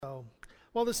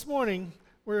Well, this morning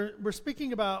we're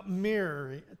speaking about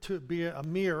mirror, to be a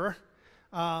mirror,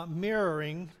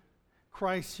 mirroring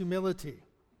Christ's humility.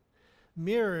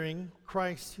 Mirroring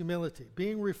Christ's humility,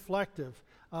 being reflective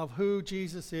of who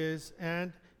Jesus is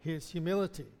and his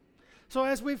humility. So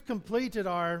as we've completed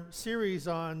our series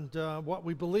on what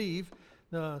we believe,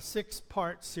 the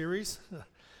 6-part series,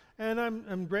 and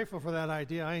I'm grateful for that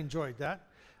idea. I enjoyed that.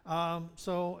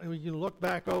 So we can look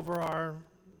back over our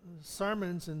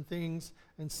sermons and things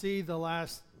and see the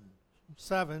last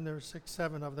 7, there's 6,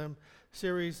 7 of them,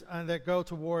 series that go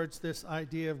towards this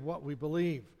idea of what we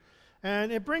believe.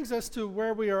 And it brings us to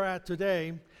where we are at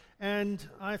today. And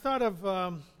I thought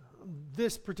of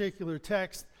this particular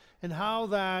text and how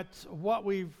that what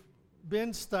we've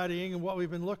been studying and what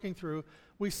we've been looking through,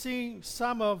 we see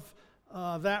some of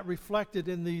that reflected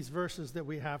in these verses that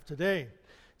we have today.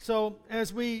 So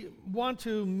as we want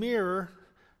to mirror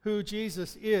who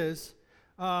Jesus is,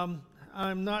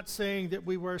 I'm not saying that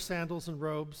we wear sandals and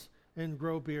robes and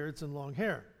grow beards and long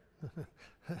hair.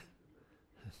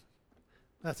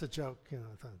 That's a joke, you know.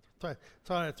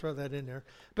 Thought I'd throw that in there.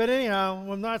 But anyhow,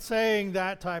 I'm not saying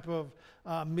that type of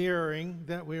mirroring,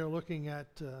 that we are looking at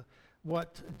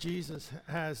what Jesus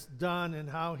has done and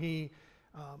how he,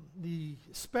 the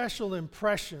special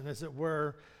impression, as it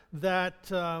were,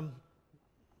 that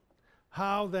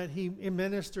how that he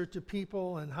ministered to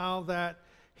people and how that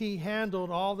he handled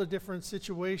all the different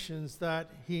situations that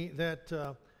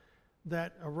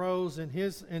that arose in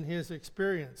his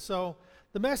experience. So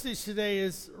the message today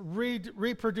is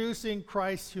reproducing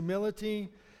Christ's humility,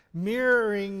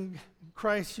 mirroring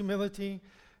Christ's humility,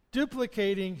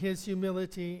 duplicating his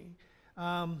humility,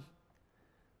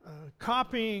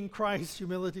 copying Christ's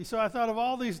humility. So I thought of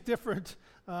all these different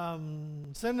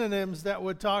synonyms that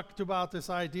would talk about this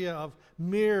idea of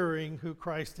mirroring who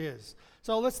Christ is.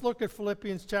 So let's look at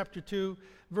Philippians chapter 2,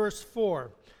 verse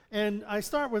 4. And I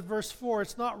start with verse 4.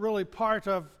 It's not really part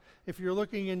of, if you're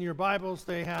looking in your Bibles,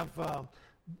 they have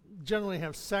generally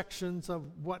have sections of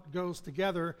what goes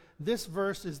together. This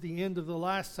verse is the end of the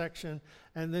last section,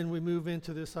 and then we move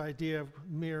into this idea of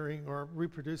mirroring or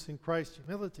reproducing Christ's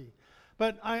humility.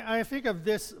 But I think of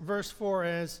this verse 4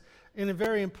 as in a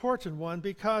very important one,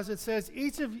 because it says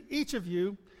each of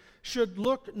you should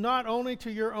look not only to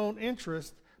your own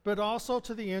interest, but also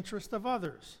to the interest of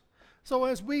others. So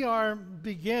as we are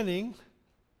beginning,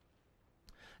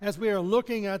 as we are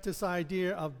looking at this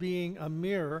idea of being a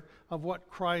mirror of what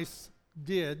Christ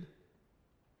did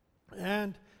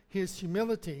and his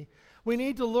humility, we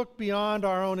need to look beyond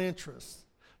our own interests.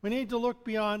 We need to look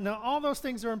beyond. Now, all those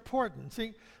things are important.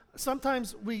 See,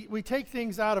 sometimes we take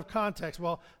things out of context.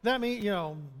 Well, that means,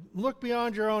 look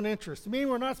beyond your own interests. I mean,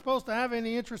 we're not supposed to have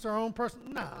any interest in our own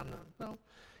person. No.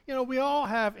 We all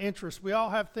have interests. We all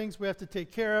have things we have to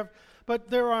take care of. But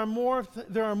there are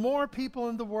more people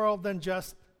in the world than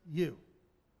just you.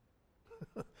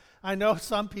 I know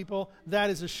some people, that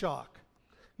is a shock.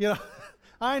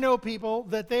 I know people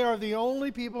that they are the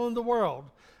only people in the world,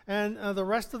 and the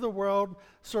rest of the world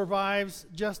survives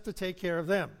just to take care of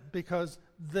them, because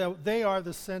they are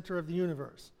the center of the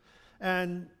universe.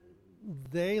 And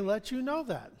they let you know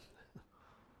that.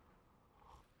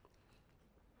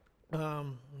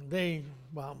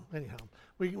 Anyhow,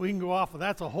 we can go off of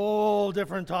that's a whole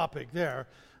different topic there.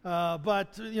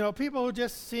 But people who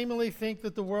just seemingly think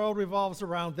that the world revolves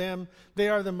around them, they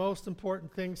are the most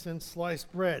important thing since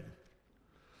sliced bread.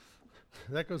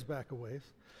 That goes back a ways.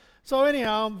 So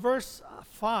anyhow, verse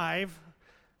 5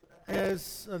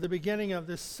 is the beginning of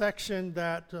this section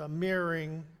that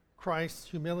mirroring Christ's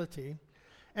humility.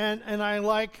 And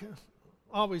I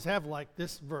always have liked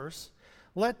this verse.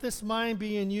 Let this mind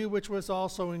be in you, which was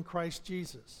also in Christ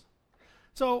Jesus.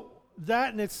 So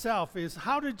that in itself is,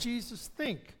 how did Jesus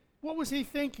think? What was he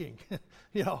thinking?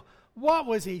 What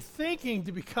was he thinking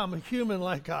to become a human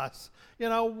like us?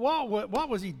 What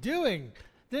was he doing?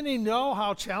 Didn't he know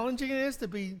how challenging it is to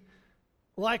be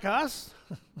like us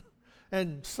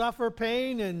and suffer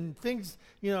pain and things,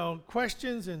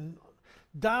 questions and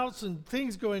doubts and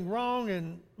things going wrong?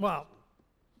 And,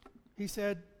 he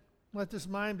said, let this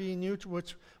mind be in you,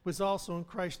 which was also in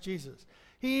Christ Jesus.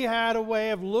 He had a way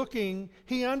of looking.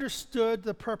 He understood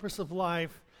the purpose of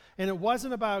life, and it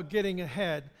wasn't about getting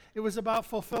ahead. It was about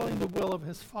fulfilling the will of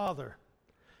his Father.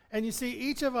 And you see,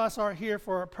 each of us are here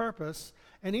for a purpose,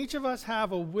 and each of us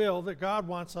have a will that God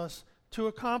wants us to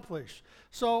accomplish.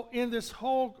 So in this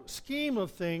whole scheme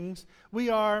of things, we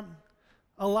are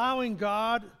allowing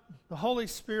God, the Holy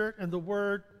Spirit, and the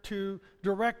Word to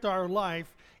direct our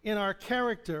life in our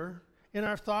character, in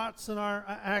our thoughts and our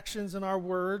actions and our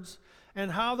words,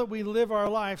 and how that we live our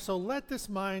life. So let this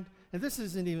mind and this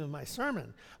isn't even my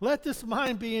sermon. Let this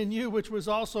mind be in you, which was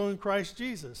also in Christ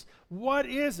Jesus. What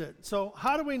is it? So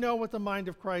how do we know what the mind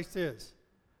of Christ is?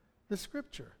 The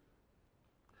Scripture.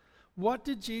 What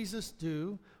did Jesus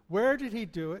do? Where did he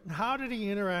do it? And how did he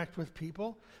interact with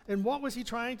people? And what was he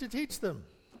trying to teach them?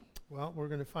 Well, we're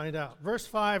going to find out. Verse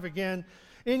 5 again.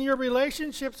 In your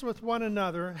relationships with one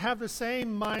another, have the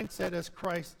same mindset as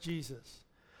Christ Jesus,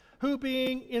 who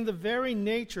being in the very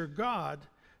nature God,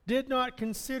 did not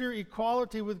consider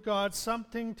equality with God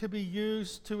something to be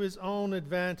used to his own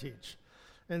advantage.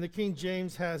 And the King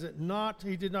James has it,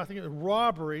 he did not think it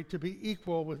robbery to be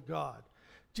equal with God.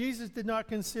 Jesus did not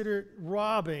consider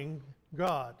robbing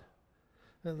God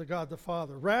and the God the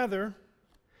Father. Rather,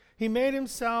 he made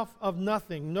himself of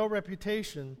nothing, no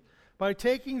reputation, by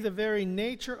taking the very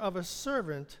nature of a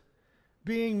servant,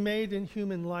 being made in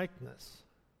human likeness.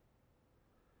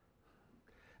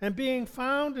 And being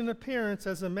found in appearance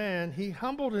as a man, he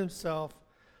humbled himself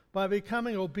by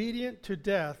becoming obedient to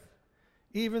death,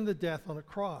 even the death on a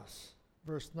cross.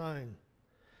 Verse 9.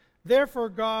 Therefore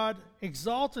God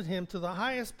exalted him to the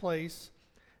highest place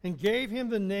and gave him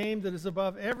the name that is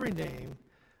above every name,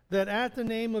 that at the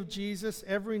name of Jesus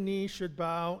every knee should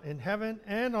bow in heaven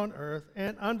and on earth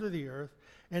and under the earth,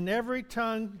 and every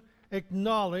tongue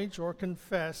acknowledge or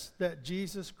confess that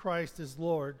Jesus Christ is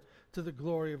Lord, to the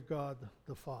glory of God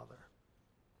the Father.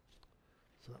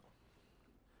 So,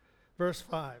 verse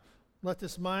 5. Let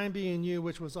this mind be in you,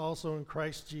 which was also in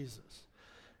Christ Jesus.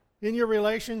 In your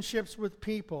relationships with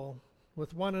people,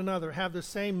 with one another, have the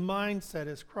same mindset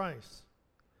as Christ.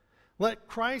 Let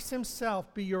Christ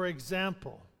himself be your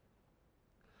example.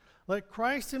 Let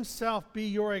Christ himself be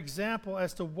your example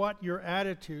as to what your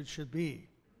attitude should be.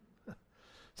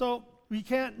 So, you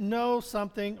can't know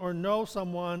something or know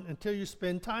someone until you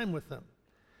spend time with them.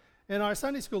 In our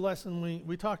Sunday school lesson,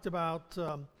 we talked about,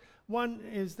 one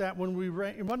is that when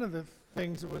one of the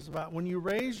things was about when you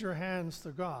raise your hands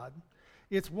to God,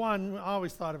 it's one, I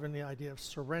always thought of in the idea of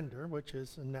surrender, which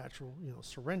is a natural,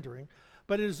 surrendering,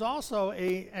 but it is also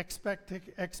a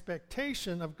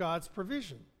expectation of God's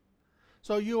provision.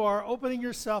 So you are opening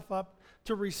yourself up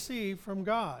to receive from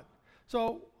God.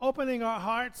 So opening our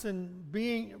hearts and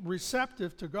being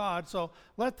receptive to God. So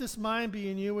let this mind be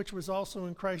in you, which was also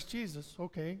in Christ Jesus.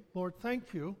 Okay, Lord,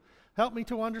 thank you. Help me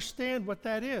to understand what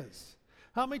that is.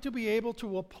 Help me to be able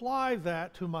to apply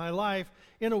that to my life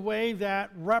in a way that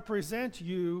represents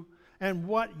you and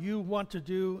what you want to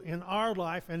do in our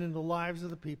life and in the lives of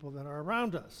the people that are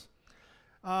around us.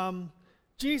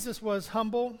 Jesus was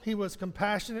humble. He was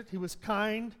compassionate. He was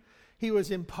kind. He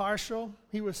was impartial.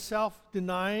 He was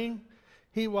self-denying.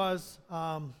 He was,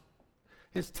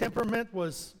 his temperament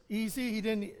was easy. He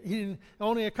didn't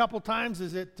only a couple times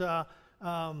is it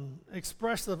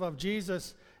expressive of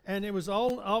Jesus, and it was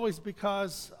always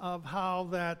because of how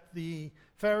that the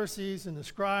Pharisees and the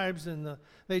scribes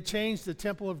they changed the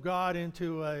temple of God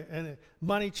into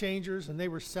money changers, and they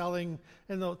were selling,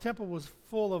 and the temple was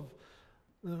full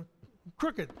of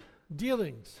crooked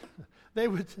dealings. They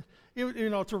would,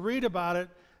 to read about it,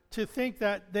 to think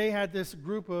that they had this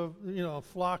group of,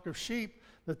 flock of sheep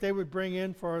that they would bring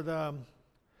in for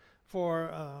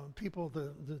people,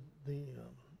 the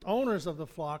owners of the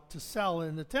flock, to sell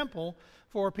in the temple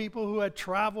for people who had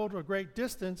traveled a great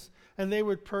distance, and they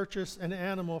would purchase an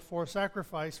animal for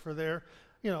sacrifice for their,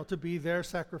 to be their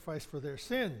sacrifice for their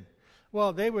sin.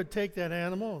 Well, they would take that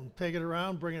animal and take it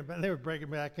around, bring it back, and they would break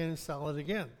it back in and sell it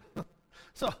again.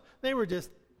 So they were just,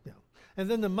 and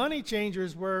then the money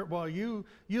changers were, well, you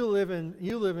live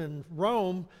in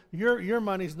Rome, your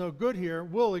money's no good here.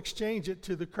 We'll exchange it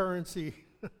to the currency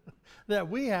that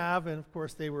we have, and of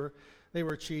course they were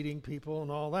cheating people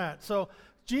and all that. So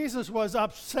Jesus was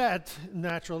upset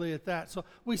naturally at that. So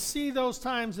we see those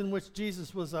times in which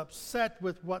Jesus was upset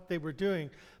with what they were doing,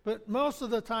 but most of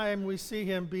the time we see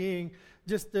him being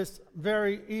just this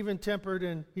very even-tempered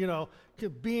and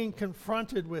being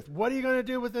confronted with, what are you going to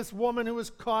do with this woman who was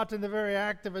caught in the very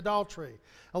act of adultery?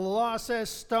 And the law says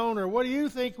stone her. What do you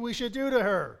think we should do to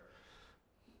her?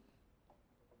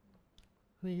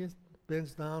 And he just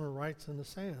bends down and writes in the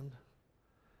sand.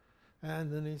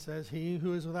 And then he says, he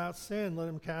who is without sin, let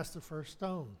him cast the first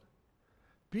stone.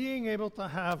 Being able to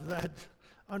have that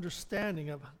understanding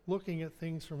of looking at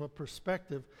things from a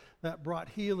perspective that brought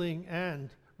healing and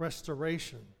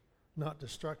restoration, not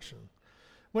destruction.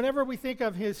 Whenever we think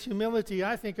of his humility,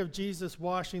 I think of Jesus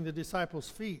washing the disciples'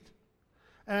 feet.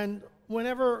 And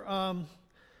whenever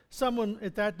someone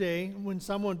at that day, when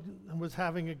someone was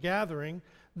having a gathering,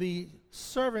 the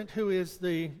servant who is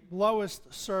the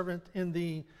lowest servant in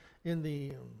the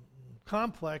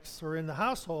complex or in the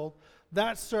household,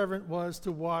 that servant was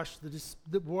to wash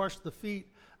the feet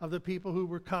of the people who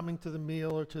were coming to the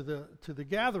meal or to the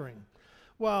gathering.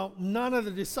 Well, none of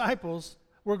the disciples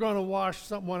were going to wash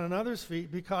one another's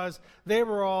feet because they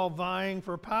were all vying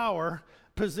for power,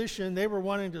 position. They were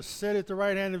wanting to sit at the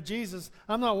right hand of Jesus.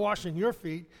 I'm not washing your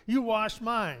feet. You wash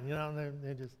mine. And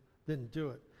they just didn't do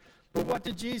it. But what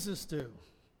did Jesus do?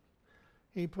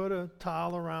 He put a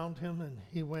towel around him and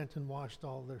he went and washed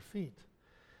all their feet.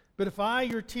 But if I,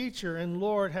 your teacher and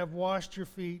Lord, have washed your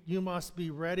feet, you must be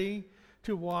ready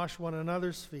to wash one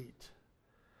another's feet.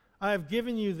 I have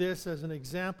given you this as an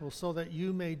example so that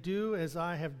you may do as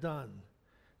I have done.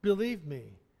 Believe me,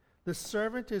 the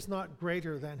servant is not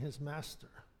greater than his master.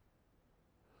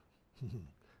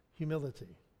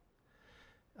 Humility.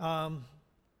 Now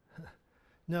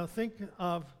think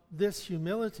of this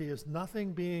humility as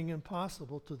nothing being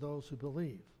impossible to those who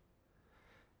believe.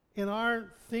 In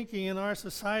our thinking, in our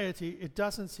society, it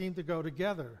doesn't seem to go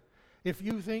together.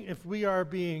 If we are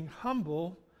being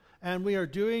humble and we are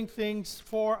doing things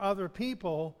for other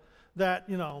people that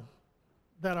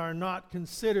are not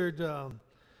considered,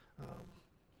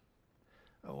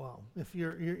 if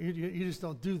you just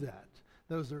don't do that.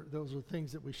 Those are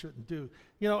things that we shouldn't do.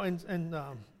 And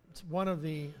it's one of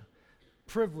the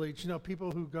privilege,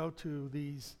 people who go to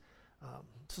these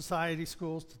society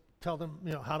schools to tell them,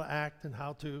 how to act and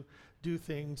how to do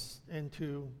things and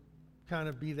to kind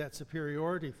of be that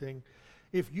superiority thing.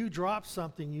 If you drop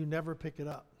something, you never pick it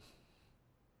up.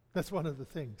 That's one of the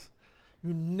things.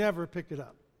 You never pick it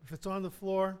up. If it's on the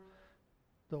floor,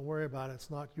 don't worry about it.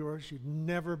 It's not yours. You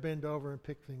never bend over and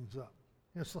pick things up.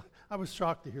 I was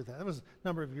shocked to hear that. That was a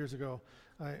number of years ago.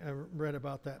 I read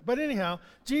about that. But anyhow,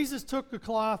 Jesus took a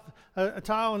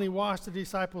towel, and he washed the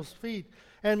disciples' feet.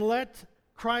 And let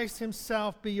Christ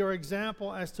himself be your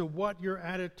example as to what your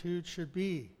attitude should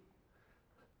be.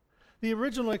 The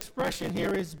original expression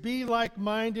here is be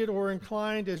like-minded or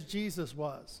inclined as Jesus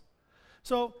was.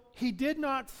 So he did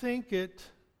not think it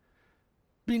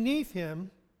beneath him.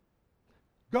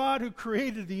 God, who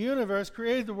created the universe,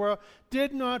 created the world,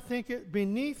 did not think it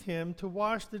beneath him to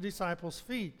wash the disciples'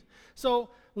 feet. So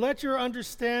let your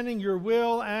understanding, your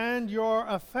will, and your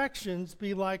affections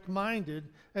be like-minded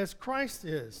as Christ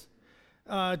is.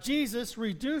 Jesus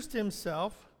reduced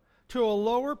himself to a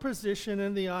lower position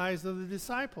in the eyes of the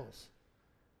disciples.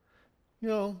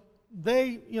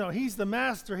 He's the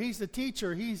master, he's the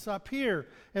teacher, he's up here.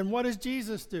 And what does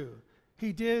Jesus do?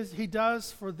 He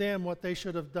does for them what they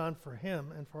should have done for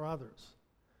him and for others.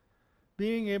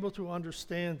 Being able to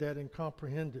understand that and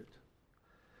comprehend it.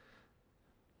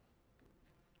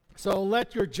 So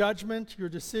let your judgment, your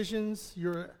decisions,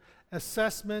 your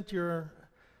assessment, your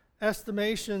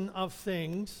estimation of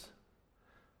things,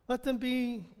 let them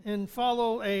be and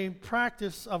follow a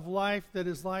practice of life that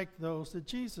is like those that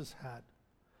Jesus had.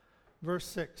 Verse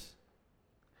 6.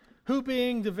 Who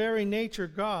being the very nature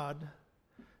God,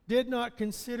 did not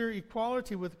consider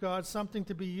equality with God something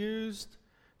to be used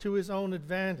to his own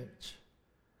advantage.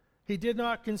 He did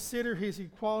not consider his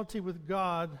equality with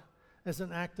God as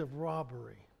an act of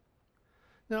robbery.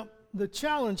 Now, the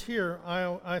challenge here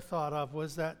I thought of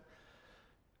was that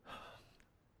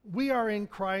we are in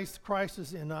Christ, Christ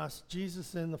is in us,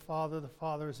 Jesus in the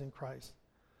Father is in Christ.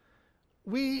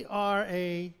 We are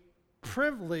a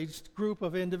privileged group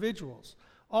of individuals.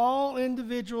 All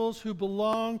individuals who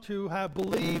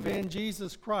believe in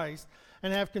Jesus Christ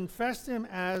and have confessed him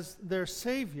as their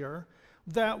Savior,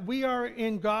 that we are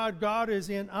in God, God is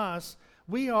in us,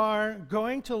 we are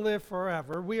going to live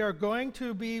forever. We are going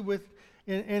to be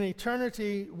in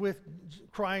eternity with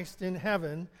Christ in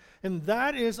heaven, and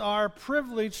that is our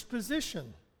privileged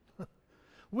position.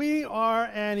 We are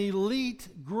an elite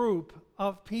group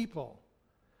of people.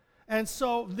 And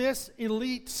so this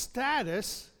elite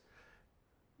status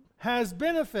has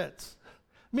benefits,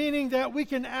 meaning that we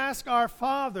can ask our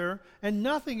Father and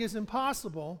nothing is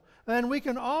impossible, and we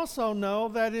can also know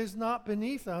that it is not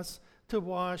beneath us to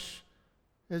wash,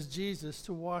 as Jesus,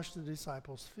 to wash the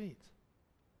disciples' feet.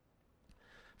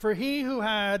 For he who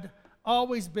had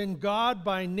always been God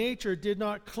by nature did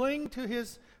not cling to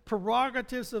his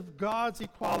prerogatives of God's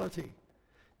equality.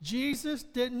 Jesus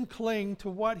didn't cling to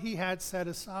what he had set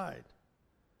aside.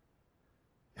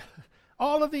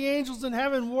 All of the angels in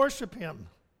heaven worship him.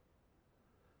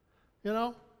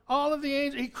 All of the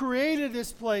angels, he created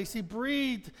this place. He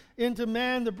breathed into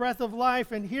man the breath of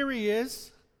life, and here he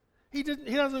is. He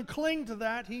doesn't cling to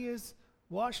that. He is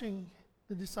washing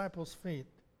the disciples' feet.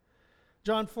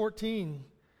 John 16,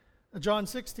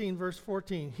 verse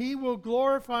 14. He will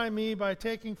glorify me by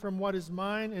taking from what is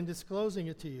mine and disclosing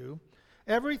it to you.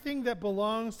 Everything that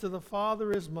belongs to the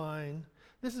Father is mine.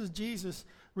 This is Jesus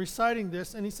reciting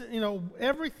this, and he said,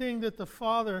 everything that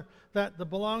that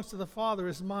belongs to the Father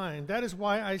is mine. That is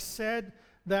why I said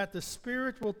that the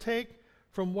Spirit will take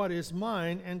from what is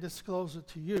mine and disclose it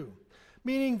to you.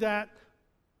 Meaning that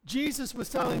Jesus was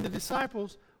telling the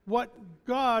disciples what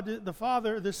God, the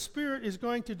Father, the Spirit is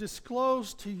going to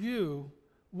disclose to you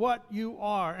what you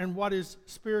are and what is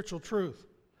spiritual truth.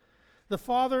 The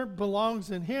Father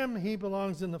belongs in him, he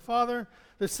belongs in the Father.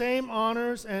 The same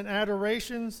honors and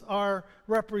adorations are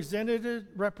represented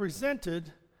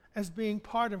as being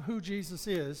part of who Jesus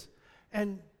is.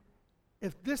 And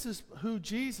if this is who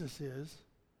Jesus is,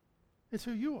 it's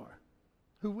who you are,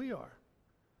 who we are.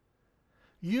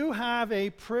 You have a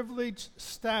privileged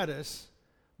status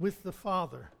with the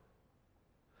Father.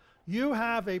 You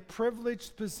have a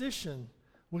privileged position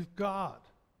with God.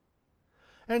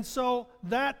 And so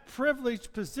that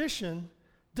privileged position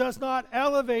does not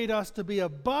elevate us to be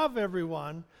above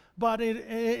everyone, but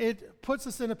it puts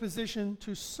us in a position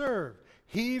to serve.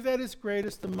 He that is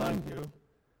greatest among you,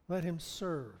 let him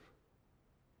serve.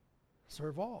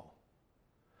 Serve all.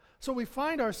 So we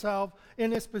find ourselves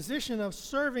in this position of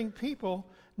serving people,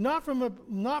 not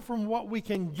from what we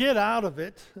can get out of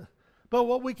it, but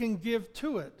what we can give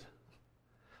to it.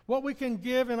 What we can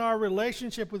give in our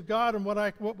relationship with God and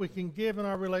what we can give in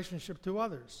our relationship to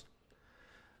others.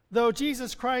 Though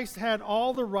Jesus Christ had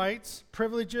all the rights,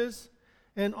 privileges,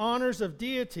 and honors of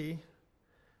deity,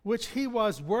 which he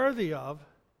was worthy of,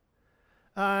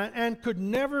 and could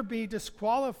never be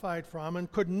disqualified from,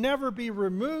 and could never be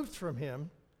removed from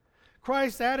him,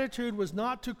 Christ's attitude was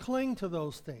not to cling to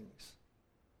those things.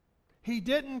 He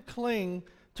didn't cling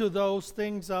to those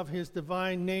things of his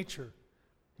divine nature.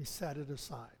 He set it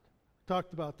aside. We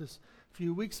talked about this a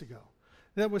few weeks ago.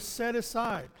 That was set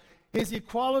aside. His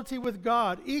equality with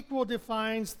God. Equal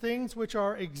defines things which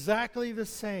are exactly the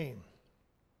same.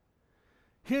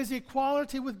 His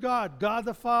equality with God, God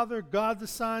the Father, God the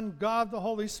Son, God the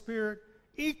Holy Spirit,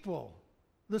 equal,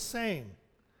 the same.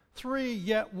 Three,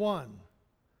 yet one.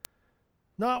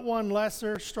 Not one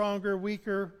lesser, stronger,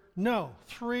 weaker. No,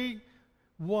 three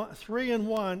and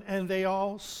one, and they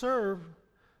all serve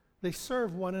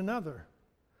one another.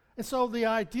 And so the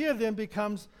idea then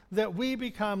becomes that we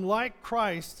become like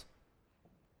Christ,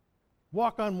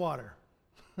 walk on water.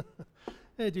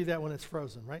 They do that when it's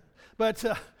frozen, right? But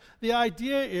the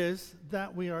idea is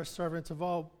that we are servants of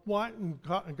all. What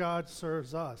God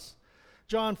serves us.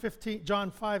 John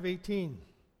 5:18.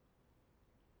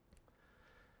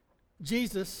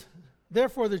 Jesus,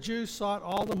 therefore the Jews sought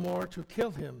all the more to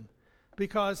kill him,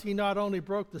 because he not only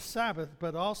broke the Sabbath,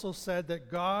 but also said that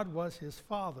God was his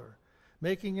Father,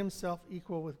 making himself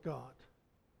equal with God.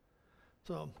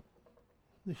 So,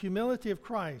 the humility of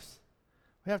Christ,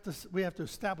 we have to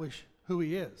establish who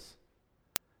he is.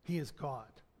 He is God,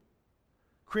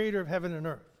 creator of heaven and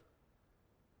earth,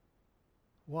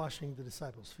 washing the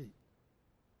disciples' feet.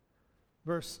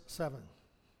 Verse 7.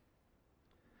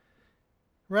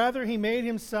 Rather, he made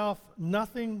himself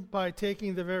nothing by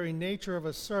taking the very nature of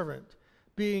a servant,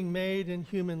 being made in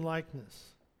human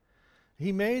likeness.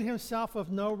 He made himself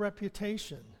of no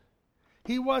reputation.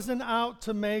 He wasn't out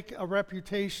to make a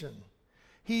reputation.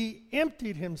 He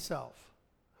emptied himself.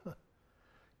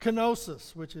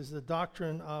 Kenosis, which is the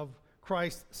doctrine of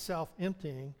Christ's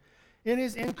self-emptying. In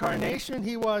his incarnation,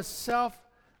 he was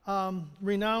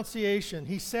self-renunciation.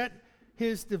 He set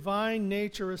his divine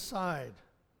nature aside.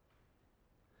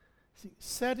 See,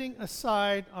 setting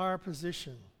aside our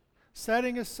position,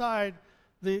 setting aside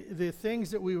the things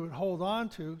that we would hold on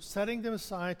to, setting them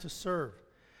aside to serve.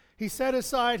 He set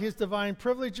aside his divine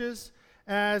privileges,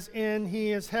 as in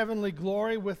his heavenly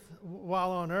glory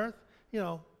while on earth.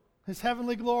 His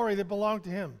heavenly glory that belonged to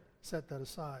him, set that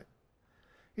aside.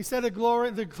 He set the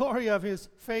glory of his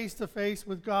face-to-face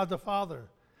with God the Father,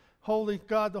 Holy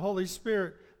God the Holy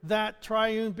Spirit, that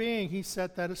triune being, he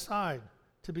set that aside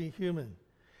to be human.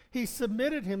 He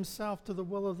submitted himself to the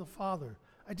will of the Father.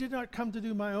 I did not come to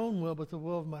do my own will, but the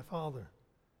will of my Father.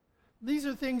 These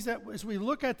are things that, as we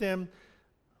look at them,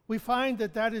 we find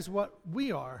that is what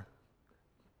we are,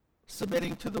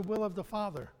 submitting to the will of the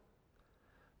Father.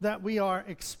 That we are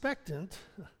expectant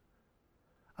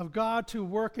of God to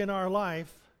work in our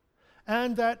life,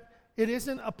 and that it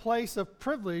isn't a place of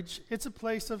privilege, it's a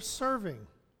place of serving.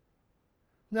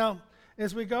 Now,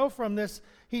 as we go from this,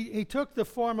 he took the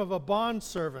form of a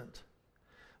bondservant,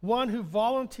 one who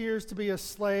volunteers to be a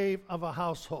slave of a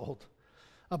household.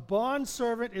 A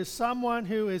bondservant is someone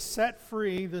who is set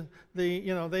free.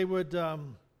 They would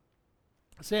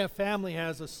say a family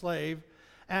has a slave,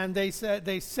 and they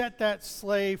set that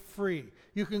slave free.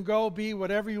 You can go be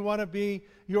whatever you want to be.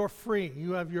 You're free.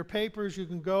 You have your papers. You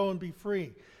can go and be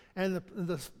free. And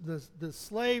the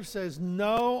slave says,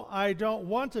 no, I don't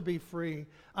want to be free.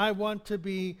 I want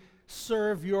to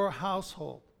serve your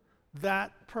household.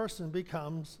 That person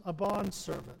becomes a bond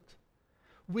servant.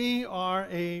 We are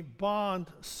a bond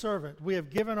servant. We have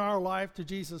given our life to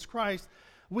Jesus Christ.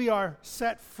 We are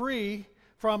set free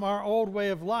from our old way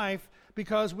of life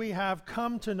because we have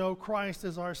come to know Christ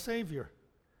as our Savior.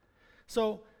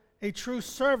 So, a true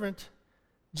servant,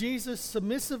 Jesus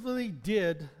submissively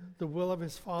did the will of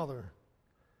his Father.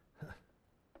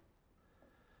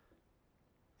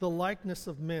 The likeness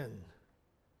of men.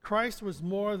 Christ was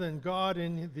more than God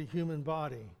in the human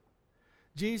body.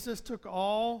 Jesus took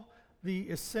all the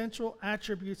essential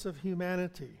attributes of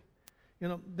humanity. You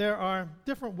know, there are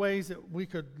different ways that we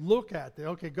could look at it.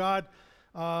 Okay, God,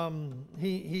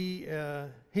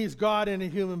 he's God in a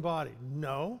human body.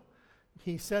 No.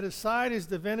 He set aside his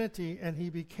divinity and he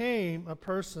became a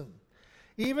person.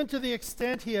 Even to the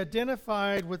extent he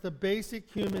identified with the basic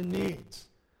human needs.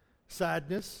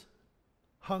 Sadness,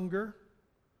 hunger,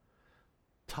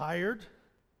 tired,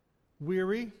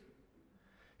 weary.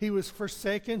 He was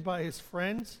forsaken by his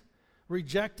friends,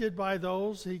 rejected by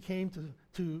those he came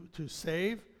to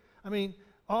save. I mean,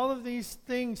 all of these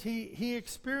things, he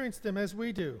experienced them as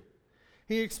we do.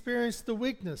 He experienced the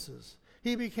weaknesses.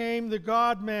 He became the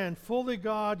God-man, fully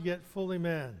God, yet fully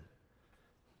man.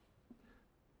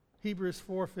 Hebrews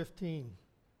 4:15.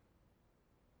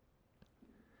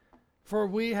 For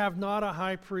we have not a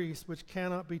high priest which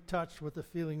cannot be touched with the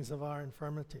feelings of our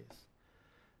infirmities.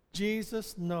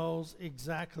 Jesus knows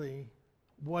exactly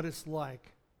what it's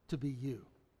like to be you.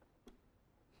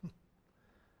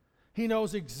 He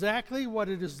knows exactly what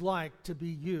it is like to be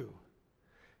you.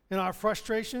 In our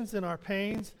frustrations, in our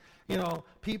pains,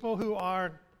 people who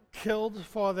are killed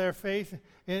for their faith,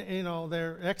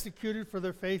 they're executed for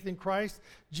their faith in Christ.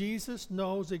 Jesus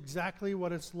knows exactly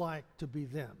what it's like to be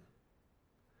them.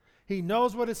 He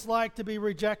knows what it's like to be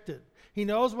rejected. He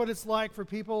knows what it's like for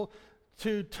people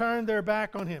to turn their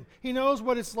back on him. He knows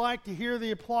what it's like to hear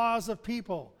the applause of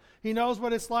people. He knows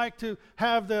what it's like to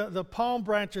have the palm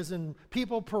branches and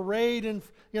people parade in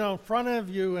front of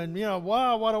you and,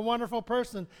 wow, what a wonderful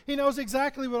person. He knows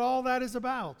exactly what all that is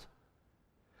about.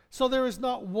 So there is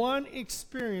not one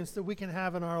experience that we can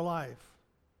have in our life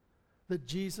that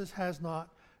Jesus has not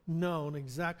known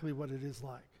exactly what it is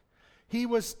like. He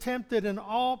was tempted in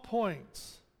all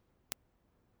points,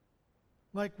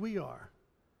 like we are,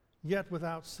 yet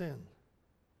without sin.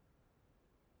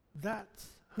 That's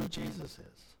who Jesus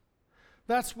is.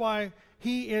 That's why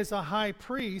he is a high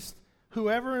priest.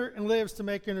 Whoever lives to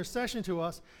make intercession to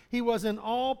us, he was in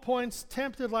all points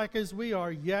tempted like as we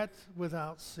are, yet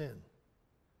without sin.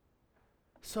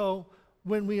 So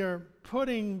when we are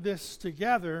putting this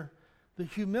together, the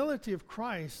humility of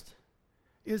Christ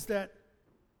is that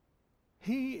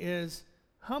he is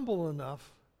humble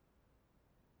enough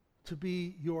to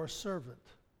be your servant.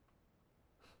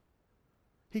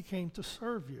 He came to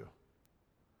serve you.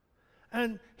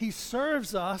 And he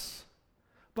serves us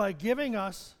by giving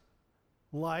us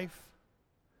life,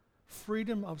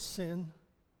 freedom of sin,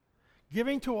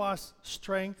 giving to us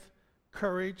strength,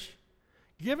 courage,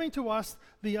 giving to us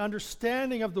the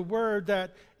understanding of the word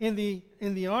that in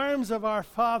the arms of our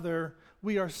Father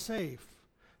we are safe.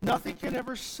 Nothing can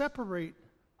ever separate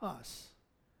us.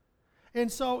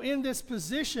 And so in this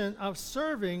position of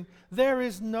serving, there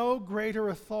is no greater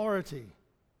authority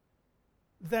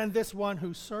than this one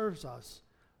who serves us.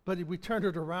 But if we turn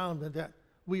it around and that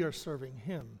we are serving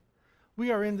him. We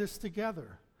are in this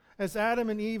together. As Adam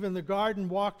and Eve in the garden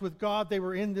walked with God, they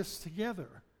were in this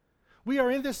together. We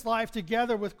are in this life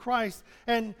together with Christ,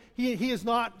 and he is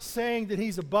not saying that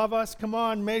he's above us. Come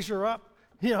on, measure up,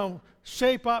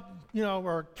 shape up,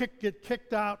 or get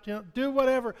kicked out, do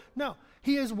whatever. No,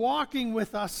 he is walking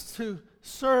with us to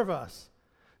serve us.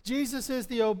 Jesus is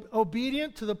the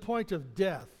obedient to the point of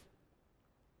death.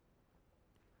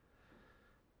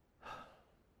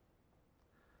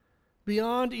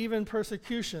 Beyond even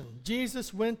persecution,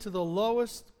 Jesus went to the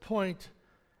lowest point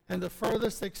and the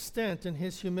furthest extent in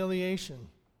his humiliation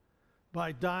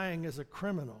by dying as a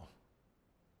criminal.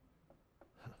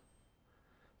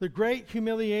 The great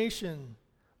humiliation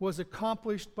was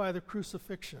accomplished by the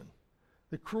crucifixion,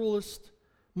 the cruelest,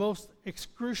 most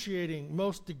excruciating,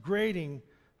 most degrading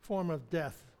form of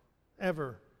death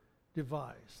ever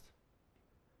devised.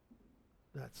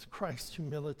 That's Christ's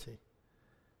humility.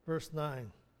 Verse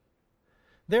 9.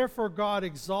 Therefore God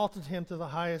exalted him to the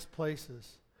highest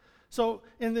places, So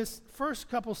in this first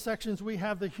couple sections, we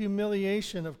have the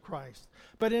humiliation of Christ.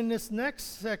 But in this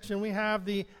next section, we have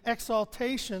the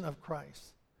exaltation of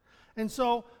Christ. And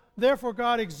so, therefore,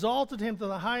 God exalted him to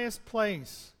the highest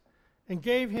place and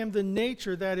gave him the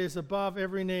nature that is above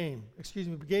every name.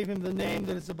 Gave him the name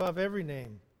that is above every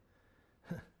name.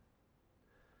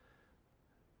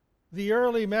 The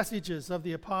early messages of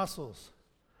the apostles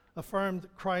affirmed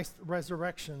Christ's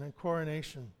resurrection and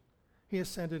coronation. He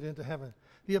ascended into heaven.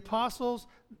 The apostles,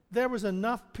 there was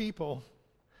enough people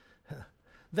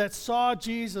that saw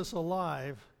Jesus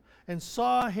alive and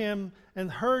saw him and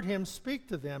heard him speak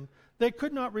to them. They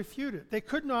could not refute it. They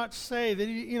could not say that,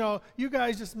 you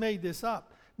guys just made this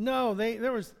up. No,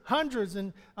 there was hundreds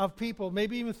of people,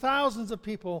 maybe even thousands of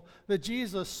people that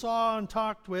Jesus saw and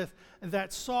talked with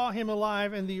that saw him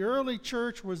alive, and the early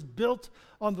church was built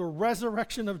on the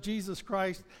resurrection of Jesus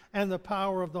Christ and the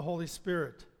power of the Holy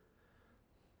Spirit.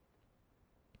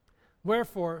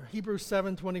 Wherefore, Hebrews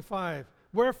 7:25,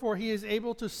 wherefore he is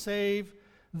able to save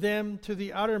them to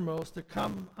the uttermost that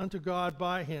come unto God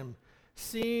by him,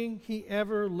 seeing he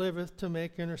ever liveth to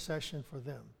make intercession for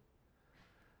them.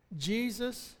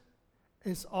 Jesus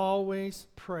is always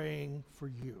praying for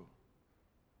you.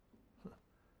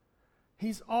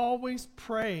 He's always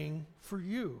praying for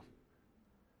you.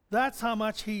 That's how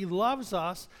much he loves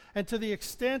us, and to the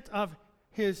extent of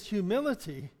his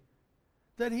humility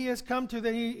that he has come to,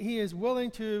 that he is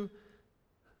willing to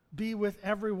be with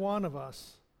every one of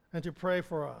us and to pray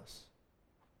for us.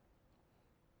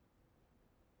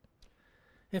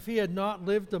 If he had not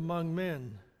lived among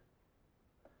men,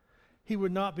 he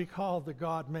would not be called the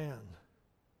God-man.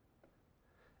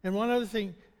 And one other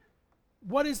thing,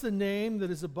 what is the name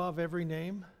that is above every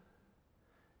name?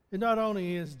 It not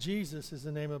only is Jesus is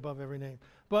the name above every name,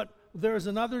 but there is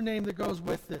another name that goes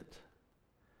with it,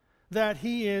 that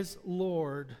he is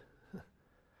Lord.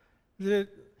 That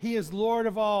he is Lord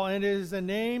of all, and it is a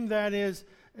name that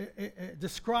it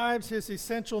describes his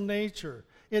essential nature.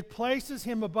 It places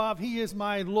him above. He is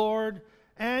my Lord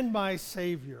and my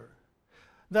Savior.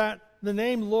 That the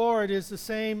name Lord is the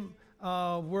same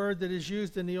word that is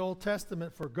used in the Old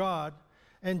Testament for God.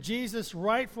 And Jesus'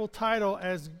 rightful title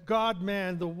as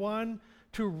God-man, the one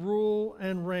to rule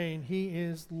and reign. He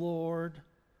is Lord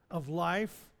of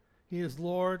life. He is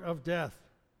Lord of death.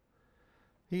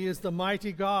 He is the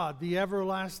mighty God, the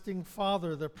everlasting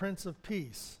Father, the Prince of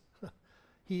Peace.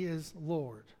 He is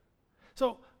Lord.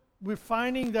 So we're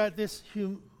finding that this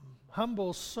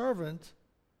humble servant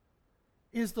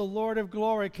is the Lord of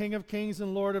glory, King of kings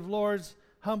and Lord of lords,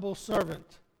 humble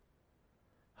servant.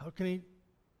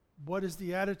 What is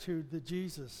the attitude that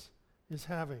Jesus is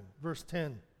having? Verse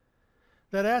 10.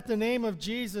 That at the name of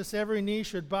Jesus every knee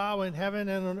should bow in heaven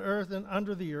and on earth and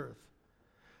under the earth.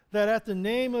 That at the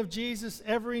name of Jesus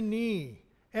every knee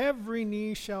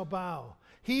shall bow.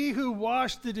 He who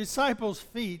washed the disciples'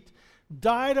 feet,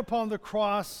 died upon the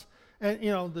cross,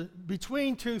 and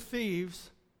between two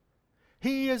thieves,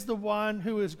 he is the one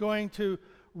who is going to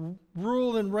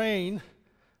rule and reign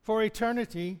for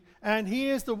eternity, and he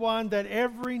is the one that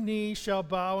every knee shall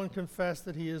bow and confess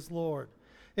that he is Lord.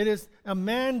 It is a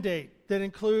mandate that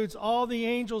includes all the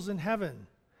angels in heaven,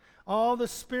 all the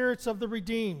spirits of the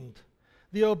redeemed,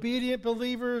 the obedient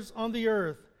believers on the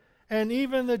earth, and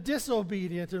even the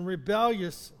disobedient and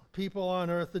rebellious people on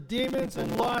earth, the demons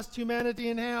and lost humanity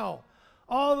in hell.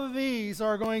 All of these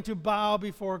are going to bow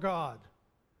before God.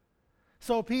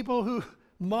 So people who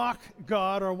mock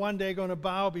God are one day going to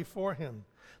bow before him.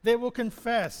 They will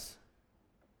confess.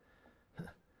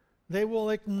 They will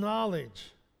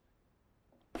acknowledge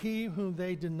he whom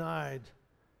they denied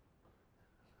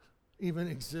even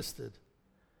existed.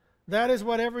 That is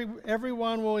what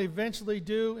everyone will eventually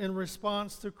do in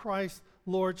response to Christ's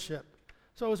lordship.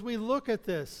 So as we look at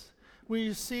this,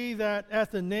 we see that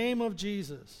at the name of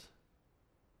Jesus,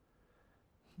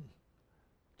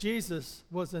 Jesus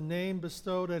was a name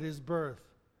bestowed at his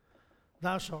birth.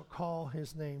 Thou shalt call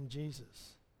his name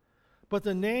Jesus. But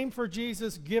the name for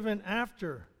Jesus given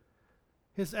after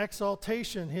his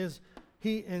exaltation,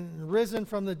 he risen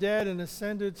from the dead and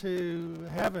ascended to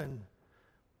heaven,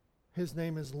 his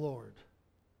name is Lord.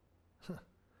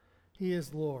 He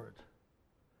is Lord.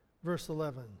 Verse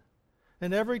 11.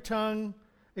 And every tongue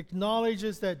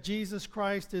acknowledges that Jesus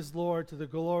Christ is Lord to the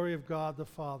glory of God the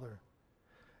Father.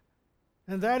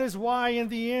 And that is why in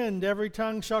the end every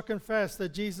tongue shall confess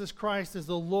that Jesus Christ is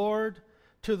the Lord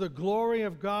to the glory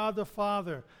of God the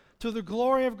Father. To the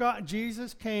glory of God,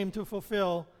 Jesus came to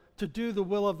fulfill, to do the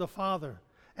will of the Father.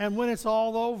 And when it's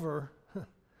all over,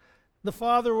 the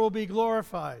Father will be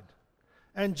glorified.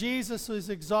 And Jesus is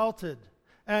exalted.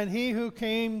 And he who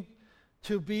came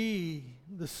to be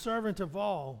the servant of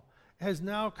all, has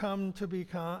now come to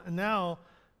become, now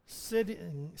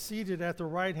seated at the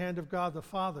right hand of God the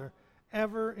Father,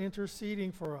 ever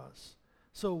interceding for us.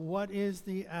 So what is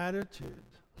the attitude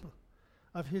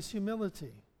of his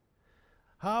humility?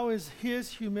 How is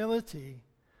his humility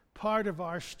part of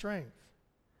our strength?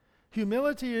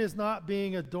 Humility is not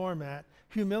being a doormat.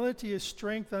 Humility is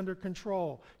strength under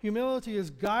control. Humility is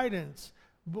guidance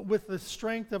with the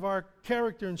strength of our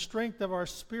character and strength of our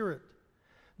spirit.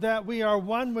 That we are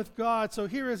one with God. So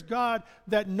here is God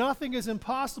that nothing is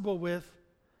impossible with,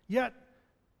 yet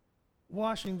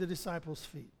washing the disciples'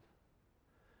 feet.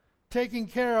 Taking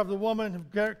care of the woman who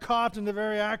got caught in the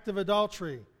very act of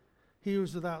adultery. He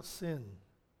was without sin.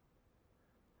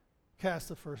 Cast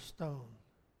the first stone.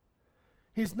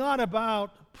 He's not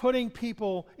about putting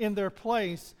people in their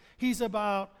place. He's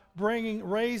about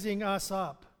raising us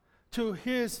up to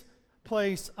his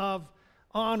place of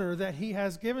honor that he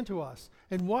has given to us.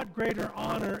 And what greater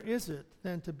honor is it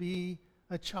than to be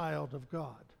a child of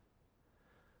God?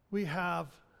 We have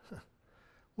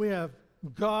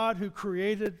God who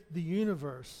created the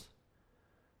universe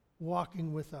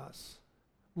walking with us,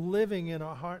 living in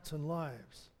our hearts and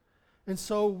lives. And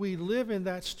so we live in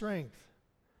that strength.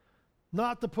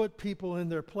 Not to put people in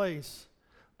their place,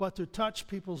 but to touch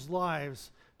people's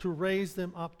lives, to raise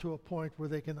them up to a point where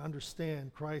they can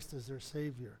understand Christ as their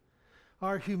Savior.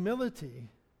 Our humility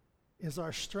is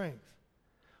our strength.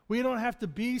 We don't have to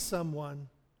be someone,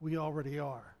 we already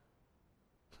are.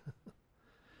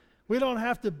 We don't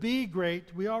have to be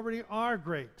great, we already are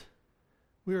great.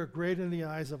 We are great in the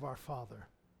eyes of our Father.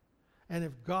 And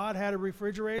if God had a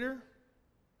refrigerator,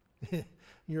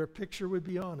 your picture would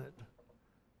be on it.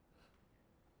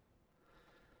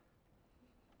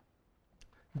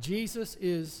 Jesus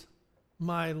is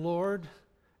my Lord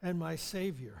and my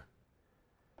Savior.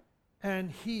 And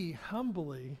he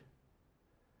humbly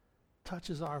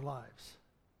touches our lives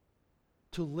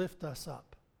to lift us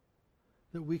up,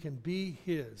 that we can be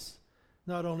his,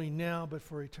 not only now but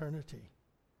for eternity.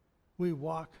 We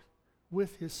walk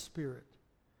with his Spirit,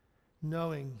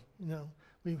 knowing,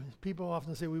 people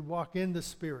often say we walk in the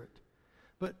Spirit,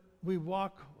 but we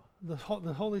walk, the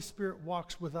Holy Spirit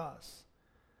walks with us.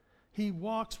 He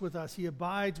walks with us, he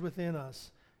abides within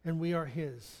us, and we are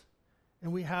his.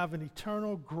 And we have an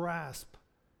eternal grasp.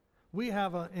 We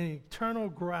have an eternal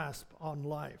grasp on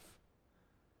life.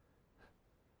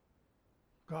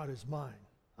 God is mine,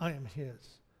 I am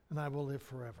his, and I will live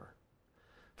forever.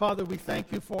 Father, we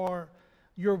thank you for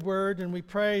your word, and we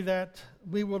pray that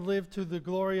we will live to the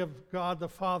glory of God the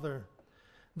Father,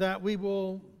 that we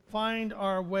will find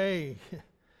our way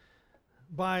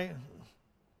by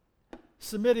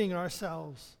submitting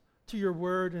ourselves to your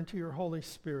word and to your Holy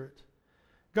Spirit.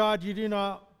 God, you do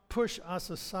not push us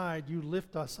aside, you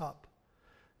lift us up.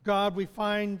 God, we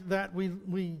find that we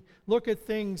look at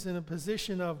things in a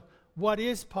position of what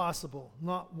is possible,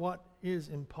 not what is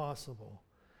impossible.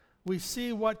 We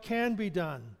see what can be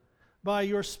done by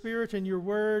your Spirit and your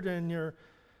word and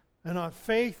our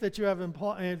faith that you have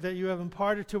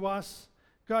imparted to us.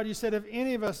 God, you said if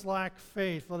any of us lack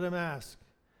faith, let him ask.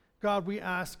 God, we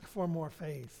ask for more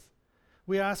faith.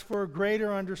 We ask for a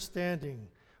greater understanding.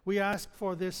 We ask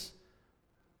for this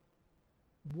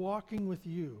walking with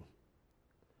you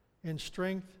in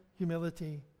strength,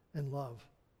 humility, and love.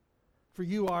 For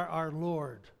you are our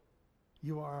Lord.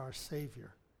 You are our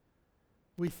Savior.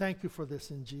 We thank you for this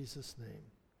in Jesus'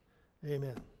 name.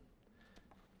 Amen.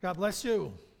 God bless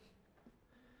you.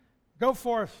 Go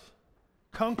forth.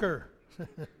 Conquer.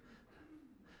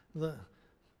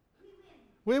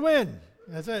 We win.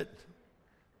 That's it.